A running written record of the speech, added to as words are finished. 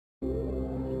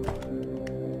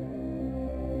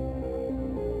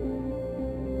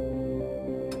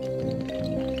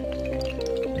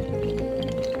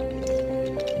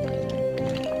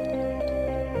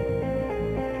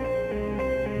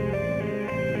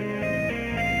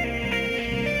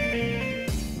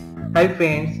Hi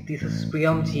friends, this is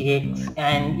Priyam GX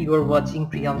and you are watching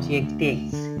Priyam GX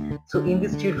Techs. So in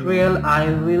this tutorial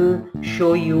I will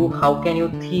show you how can you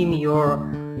theme your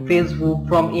Facebook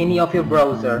from any of your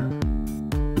browser.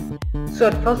 So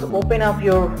at first open up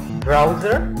your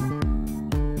browser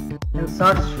and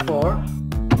search for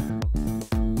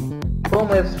Chrome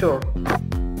Web Store.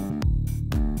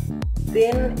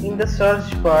 Then in the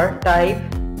search bar type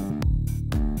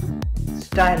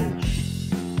Stylish.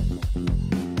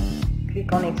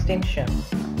 Click on extension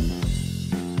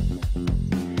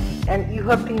and you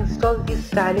have to install this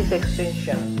Stylish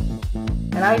extension,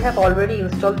 and I have already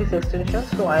installed this extension,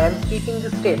 so I am skipping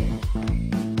this step.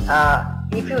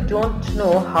 If you don't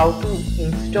know how to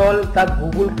install the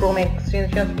Google Chrome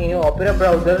extension in your Opera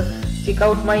browser, check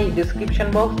out my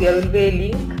description box. There will be a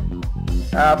link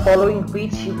following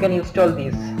which you can install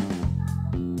this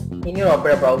in your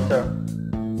Opera browser.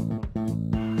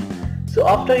 So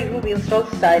after you have installed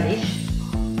Stylish,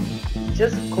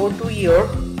 just go to your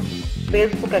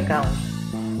Facebook account.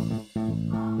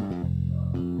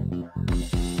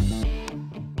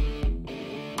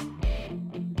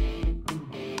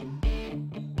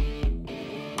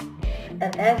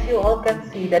 And as you all can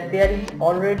see that there is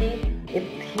already a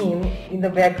theme in the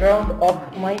background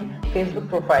of my Facebook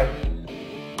profile.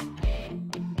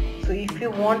 So if you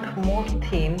want more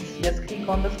themes, just click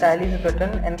on the Stylish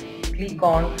button and click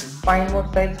on find more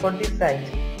styles for this site.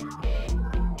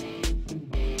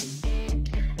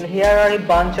 And here are a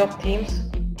bunch of themes.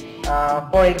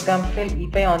 For example,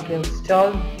 if I want to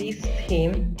install this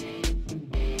theme,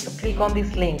 so click on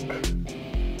this link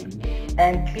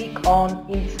and click on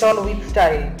install with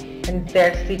style, and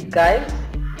that's it guys.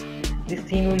 This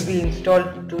theme will be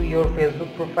installed to your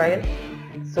Facebook profile.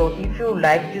 So if you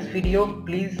like this video,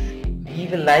 please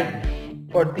give a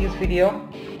like for this video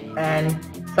and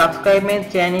subscribe my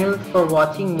channel for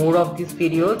watching more of these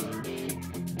videos.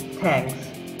 Thanks.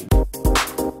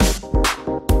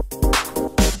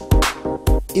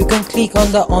 You can click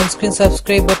on the on-screen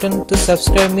subscribe button to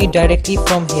subscribe me directly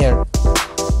from here.